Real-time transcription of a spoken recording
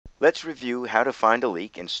Let's review how to find a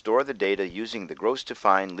leak and store the data using the gross to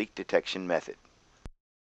fine leak detection method.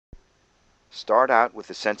 Start out with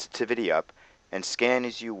the sensitivity up and scan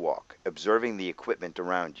as you walk, observing the equipment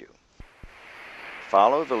around you.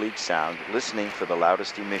 Follow the leak sound, listening for the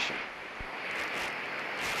loudest emission.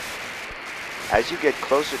 As you get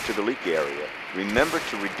closer to the leak area, remember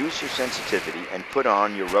to reduce your sensitivity and put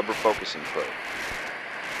on your rubber focusing probe.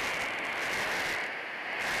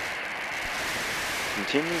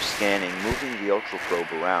 Continue scanning, moving the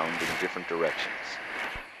Ultraprobe around in different directions.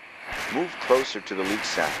 Move closer to the leak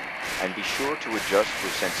sound and be sure to adjust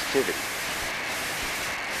your sensitivity.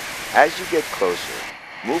 As you get closer,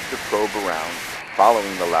 move the probe around,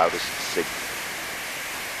 following the loudest signal.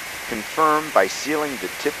 Confirm by sealing the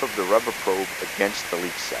tip of the rubber probe against the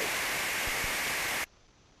leak site.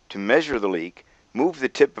 To measure the leak, move the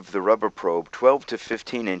tip of the rubber probe 12 to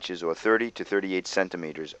 15 inches or 30 to 38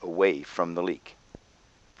 centimeters away from the leak.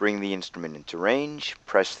 Bring the instrument into range,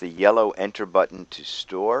 press the yellow Enter button to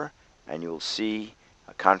store, and you'll see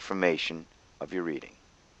a confirmation of your reading.